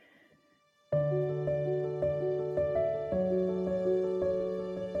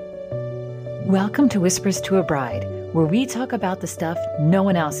Welcome to Whispers to a Bride, where we talk about the stuff no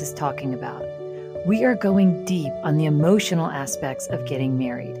one else is talking about. We are going deep on the emotional aspects of getting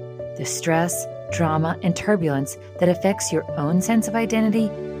married, the stress, drama, and turbulence that affects your own sense of identity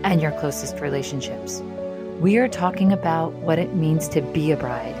and your closest relationships. We are talking about what it means to be a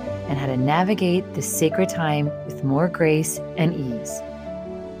bride and how to navigate this sacred time with more grace and ease.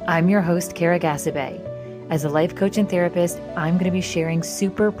 I'm your host, Kara Gasabay. As a life coach and therapist, I'm going to be sharing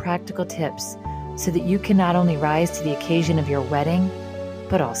super practical tips so that you can not only rise to the occasion of your wedding,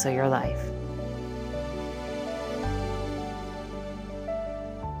 but also your life.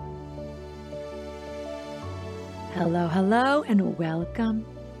 Hello, and welcome.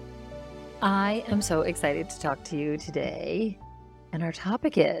 I am so excited to talk to you today. And our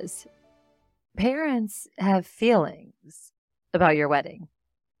topic is parents have feelings about your wedding.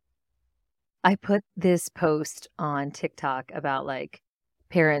 I put this post on TikTok about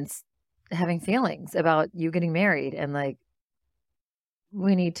parents having feelings about you getting married and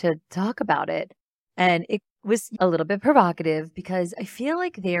we need to talk about it. And it was a little bit provocative because I feel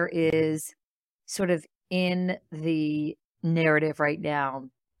like there is sort of in the narrative right now,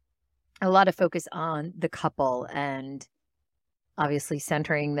 a lot of focus on the couple and obviously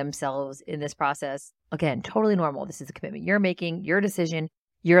centering themselves in this process. Again, totally normal. This is a commitment you're making, your decision,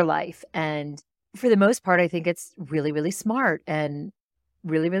 your life. And for the most part, I think it's really, really smart and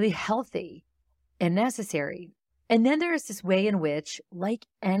really, really healthy and necessary. And then there is this way in which, like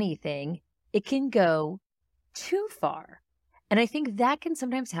anything, it can go too far. And I think that can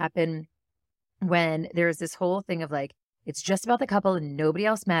sometimes happen when there's this whole thing of it's just about the couple and nobody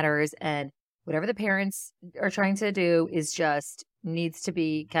else matters. And whatever the parents are trying to do is just needs to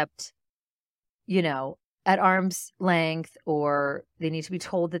be kept, at arm's length, or they need to be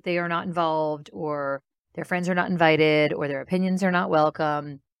told that they are not involved, or their friends are not invited, or their opinions are not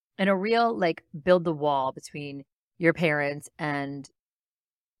welcome. And a real build the wall between your parents and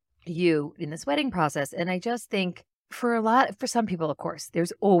you in this wedding process. And I just think for some people, of course,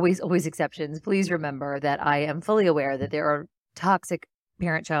 there's always exceptions. Please remember that I am fully aware that there are toxic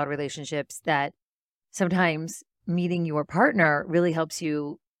parent-child relationships that sometimes meeting your partner really helps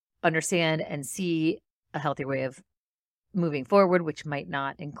you understand and see a healthy way of moving forward, which might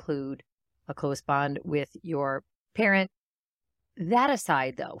not include a close bond with your parent. That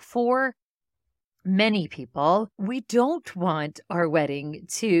aside, though, for many people, we don't want our wedding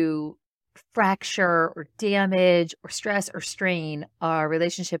to fracture or damage or stress or strain our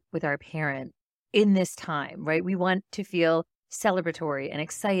relationship with our parent in this time, right? We want to feel celebratory and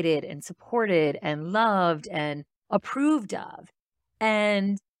excited and supported and loved and approved of.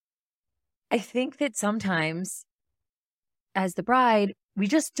 And I think that sometimes as the bride, we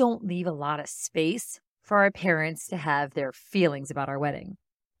just don't leave a lot of space for our parents to have their feelings about our wedding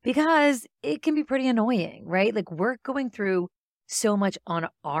because it can be pretty annoying, right? We're going through so much on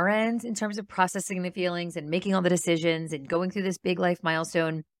our end in terms of processing the feelings and making all the decisions and going through this big life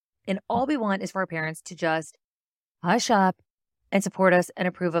milestone. And all we want is for our parents to just hush up and support us and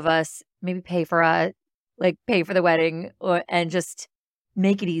approve of us, maybe pay for the wedding and just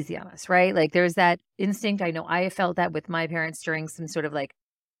make it easy on us, right? There's that instinct. I know I have felt that with my parents during some sort of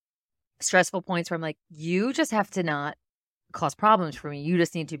stressful points where I'm you just have to not cause problems for me. You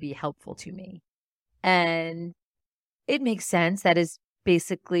just need to be helpful to me. And it makes sense. That is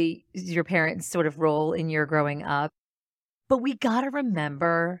basically your parents' sort of role in your growing up. But we got to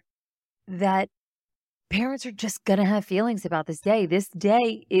remember that parents are just going to have feelings about this day. This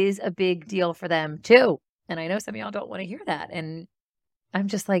day is a big deal for them too. And I know some of y'all don't want to hear that. And I'm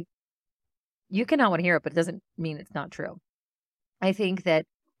just you cannot want to hear it, but it doesn't mean it's not true. I think that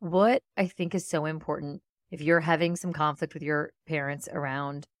what I think is so important, if you're having some conflict with your parents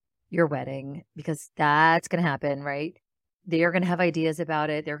around your wedding, because that's going to happen, right? They are going to have ideas about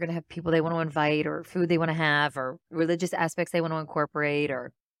it. They're going to have people they want to invite or food they want to have or religious aspects they want to incorporate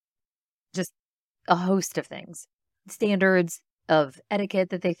or just a host of things, standards of etiquette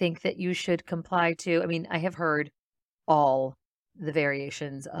that they think that you should comply to. I mean, I have heard all the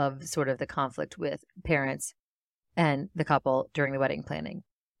variations of sort of the conflict with parents and the couple during the wedding planning.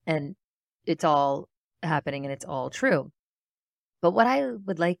 And it's all happening and it's all true. But what I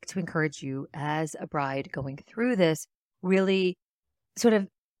would like to encourage you as a bride going through this really sort of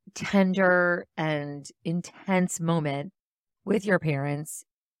tender and intense moment with your parents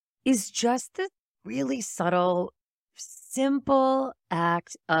is just the really subtle, simple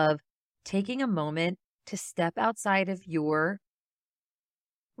act of taking a moment to step outside of your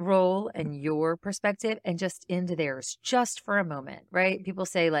role and your perspective and just into theirs just for a moment, right? People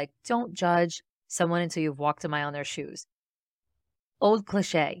say don't judge someone until you've walked a mile in their shoes. Old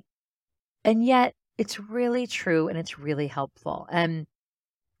cliche. And yet it's really true and it's really helpful. And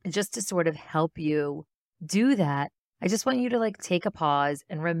just to sort of help you do that, I just want you to like take a pause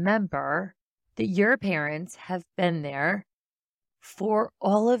and remember that your parents have been there for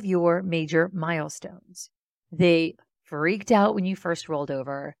all of your major milestones. They freaked out when you first rolled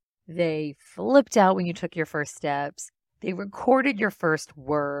over. They flipped out when you took your first steps. They recorded your first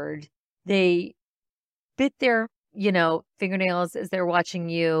word. They bit their, fingernails as they're watching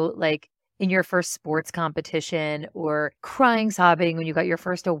you, like in your first sports competition, or crying, sobbing when you got your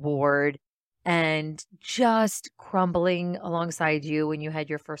first award, and just crumbling alongside you when you had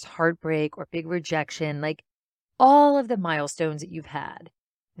your first heartbreak or big rejection. Like all of the milestones that you've had,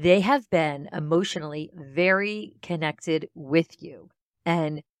 they have been emotionally very connected with you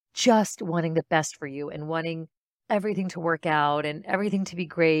and just wanting the best for you and wanting everything to work out and everything to be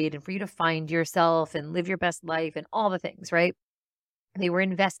great and for you to find yourself and live your best life and all the things, right? They were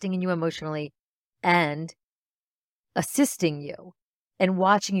investing in you emotionally and assisting you, and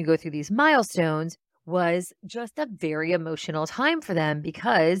watching you go through these milestones was just a very emotional time for them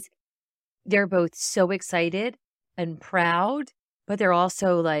because they're both so excited and proud, but they're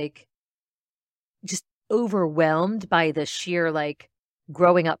also like just overwhelmed by the sheer like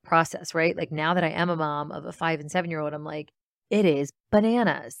growing up process, right? Like now that I am a mom of a 5 and 7-year-old, I'm like, it is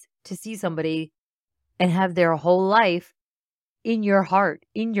bananas to see somebody and have their whole life in your heart,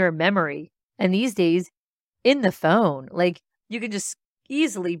 in your memory. And these days, in the phone, like you can just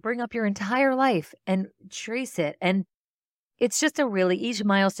easily bring up your entire life and trace it. And it's just each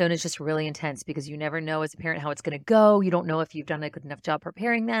milestone is just really intense because you never know as a parent how it's going to go. You don't know if you've done a good enough job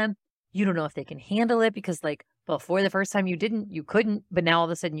preparing them. You don't know if they can handle it because like before the first time you couldn't, but now all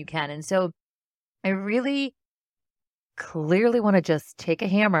of a sudden you can. And so I really clearly want to just take a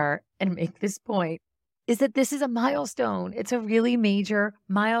hammer and make this point is that this is a milestone. It's a really major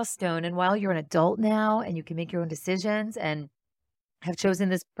milestone. And while you're an adult now and you can make your own decisions and have chosen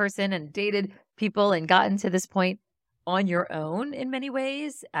this person and dated people and gotten to this point on your own in many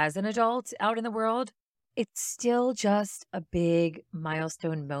ways as an adult out in the world, it's still just a big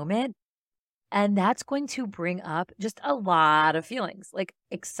milestone moment. And that's going to bring up just a lot of feelings, like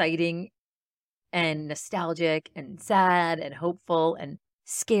exciting and nostalgic and sad and hopeful and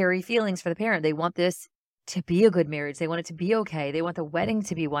scary feelings for the parent. They want this to be a good marriage. They want it to be okay. They want the wedding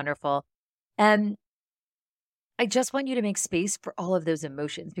to be wonderful. And I just want you to make space for all of those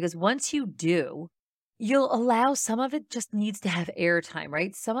emotions, because once you do, you'll allow some of it just needs to have airtime,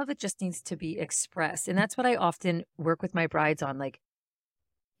 right? Some of it just needs to be expressed. And that's what I often work with my brides on. Like,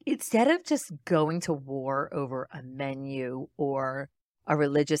 instead of just going to war over a menu or a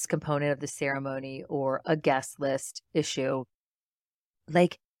religious component of the ceremony or a guest list issue,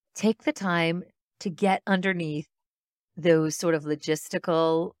 like take the time to get underneath those sort of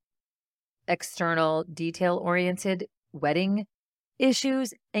logistical, external, detail-oriented wedding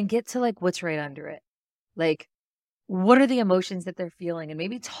issues and get to like what's right under it. Like, what are the emotions that they're feeling? And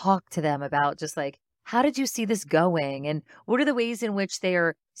maybe talk to them about just like, how did you see this going? And what are the ways in which they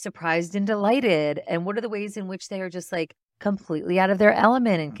are surprised and delighted? And what are the ways in which they are just like completely out of their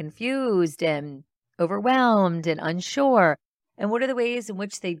element and confused and overwhelmed and unsure? And what are the ways in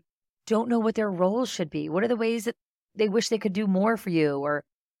which they don't know what their roles should be? What are the ways that they wish they could do more for you? Or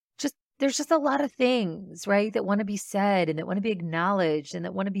just, there's just a lot of things, right, that want to be said and that want to be acknowledged and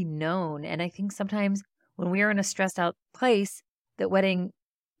that want to be known. And I think sometimes when we are in a stressed out place that wedding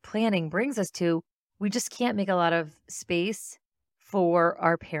planning brings us to, we just can't make a lot of space for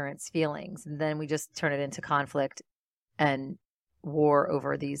our parents' feelings. And then we just turn it into conflict and war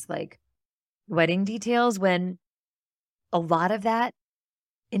over these like wedding details, when a lot of that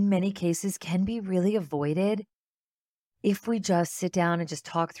in many cases can be really avoided if we just sit down and just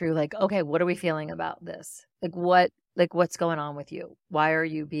talk through like, okay, what are we feeling about this? What's going on with you? Why are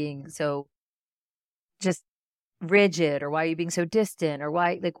you being so just rigid, or why are you being so distant, or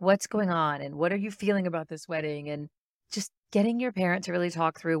why, like, what's going on and what are you feeling about this wedding? And just getting your parent to really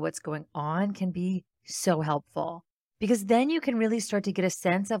talk through what's going on can be so helpful, because then you can really start to get a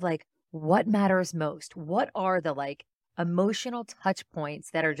sense of like what matters most. What are the like emotional touch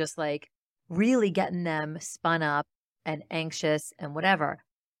points that are just like really getting them spun up and anxious and whatever.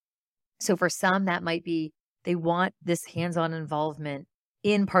 So for some, that might be they want this hands-on involvement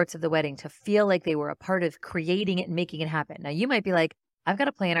in parts of the wedding to feel like they were a part of creating it and making it happen. Now, you might be like, I've got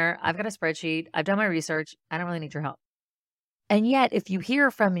a planner, I've got a spreadsheet, I've done my research, I don't really need your help. And yet, if you hear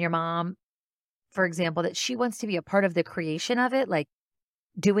from your mom, for example, that she wants to be a part of the creation of it, like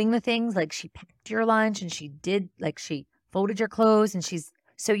doing the things, like she packed your lunch and she folded your clothes and she's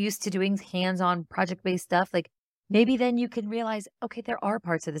so used to doing hands-on project-based stuff, like maybe then you can realize, okay, there are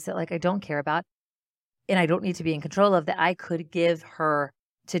parts of this that like I don't care about and I don't need to be in control of that I could give her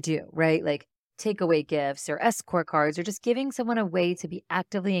to do, right? Like takeaway gifts or escort cards or just giving someone a way to be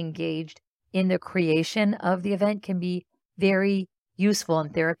actively engaged in the creation of the event can be very useful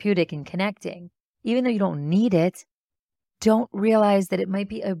and therapeutic and connecting. Even though you don't need it, don't realize that it might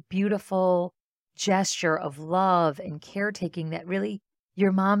be a beautiful gesture of love and caretaking that really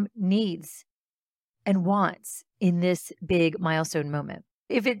your mom needs and wants in this big milestone moment.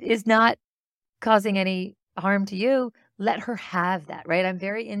 If it is not causing any harm to you, let her have that, right? I'm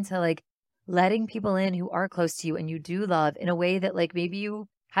very into like letting people in who are close to you and you do love in a way that like maybe you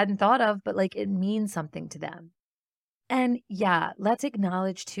hadn't thought of, but like it means something to them. And yeah, let's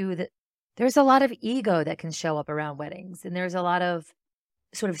acknowledge too that there's a lot of ego that can show up around weddings. And there's a lot of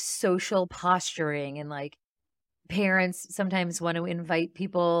sort of social posturing and like parents sometimes want to invite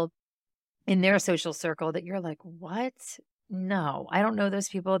people in their social circle that you're like, what? No, I don't know those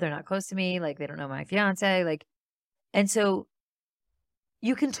people. They're not close to me. Like they don't know my fiance. Like, and so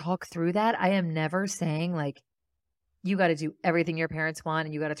you can talk through that. I am never saying like you got to do everything your parents want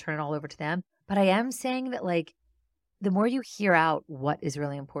and you got to turn it all over to them. But I am saying that like the more you hear out what is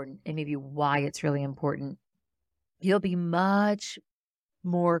really important and maybe why it's really important, you'll be much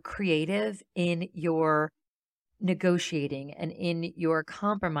more creative in your negotiating and in your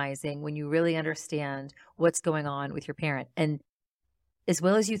compromising when you really understand what's going on with your parent. And as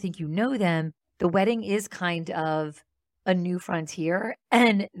well as you think you know them, the wedding is kind of a new frontier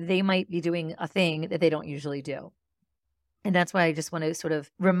and they might be doing a thing that they don't usually do. And that's why I just want to sort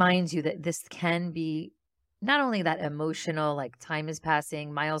of remind you that this can be not only that emotional, like time is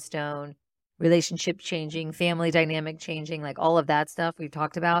passing, milestone, relationship changing, family dynamic changing, like all of that stuff we've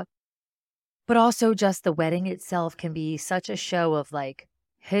talked about, but also just the wedding itself can be such a show of like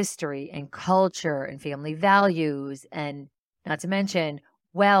history and culture and family values, and not to mention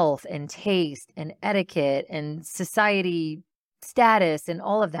wealth and taste and etiquette and society status and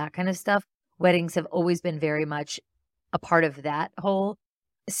all of that kind of stuff. Weddings have always been very much a part of that whole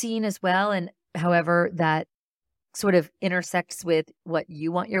scene as well. And however that sort of intersects with what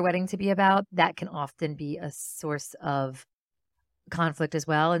you want your wedding to be about, that can often be a source of conflict as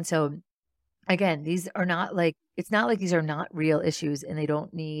well. And so again, these are not like, it's not like these are not real issues and they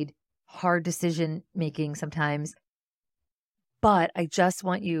don't need hard decision making sometimes. But I just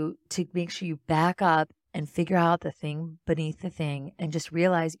want you to make sure you back up and figure out the thing beneath the thing and just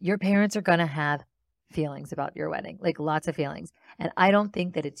realize your parents are going to have feelings about your wedding, like lots of feelings. And I don't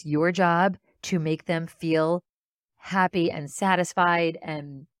think that it's your job to make them feel happy and satisfied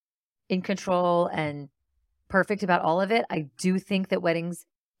and in control and perfect about all of it. I do think that weddings,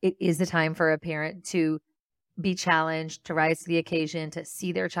 it is the time for a parent to be challenged, to rise to the occasion, to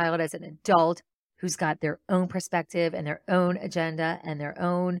see their child as an adult who's got their own perspective and their own agenda and their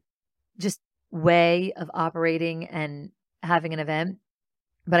own just way of operating and having an event.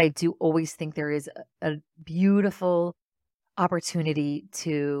 But I do always think there is a beautiful opportunity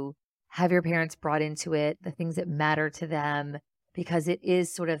to have your parents brought into it, the things that matter to them, because it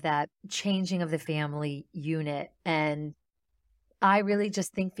is sort of that changing of the family unit. And I really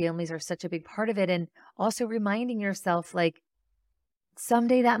just think families are such a big part of it. And also reminding yourself, like,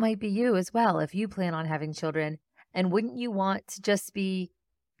 someday that might be you as well, if you plan on having children. And wouldn't you want to just be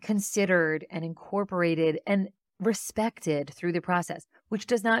considered and incorporated and respected through the process, which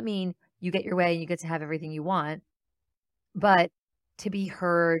does not mean you get your way and you get to have everything you want, but to be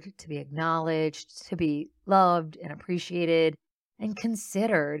heard, to be acknowledged, to be loved and appreciated and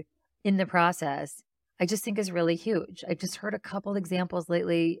considered in the process, I just think is really huge. I just heard a couple examples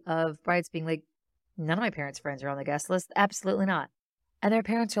lately of brides being like, none of my parents' friends are on the guest list. Absolutely not. And their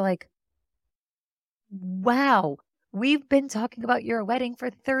parents are like, wow, we've been talking about your wedding for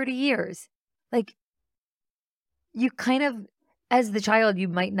 30 years. Like, you kind of, as the child, you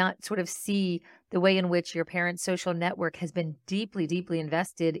might not sort of see the way in which your parents' social network has been deeply, deeply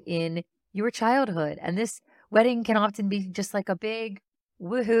invested in your childhood. And this wedding can often be just like a big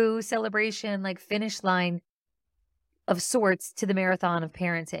woohoo celebration, like finish line of sorts to the marathon of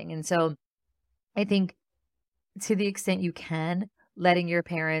parenting. And so I think to the extent you can, letting your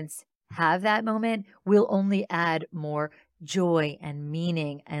parents have that moment will only add more joy and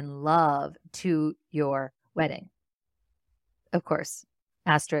meaning and love to your wedding. Of course,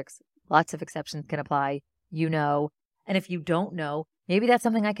 asterisks, lots of exceptions can apply, you know. And if you don't know, maybe that's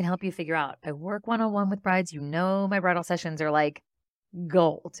something I can help you figure out. I work one-on-one with brides. You know, my bridal sessions are like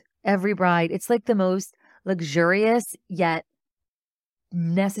gold. Every bride, it's like the most luxurious yet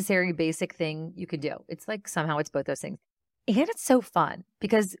necessary basic thing you could do. It's like somehow it's both those things. And it's so fun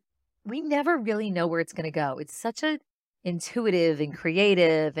because we never really know where it's going to go. It's such a intuitive and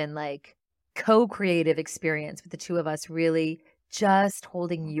creative and like co-creative experience with the two of us really just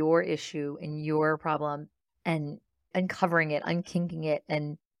holding your issue and your problem and uncovering it, unkinking it,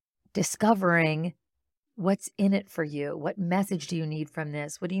 and discovering what's in it for you. What message do you need from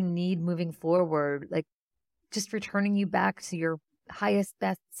this? What do you need moving forward? Like just returning you back to your highest,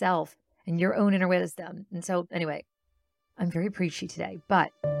 best self and your own inner wisdom. And so anyway, I'm very preachy today,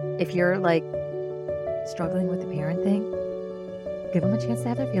 but if you're like struggling with the parent thing, give them a chance to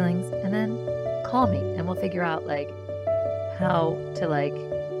have their feelings and then call me and we'll figure out like how to like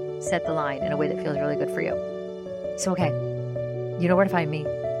set the line in a way that feels really good for you. So, okay, you know where to find me.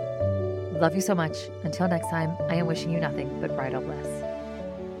 Love you so much. Until next time, I am wishing you nothing but bridal bliss.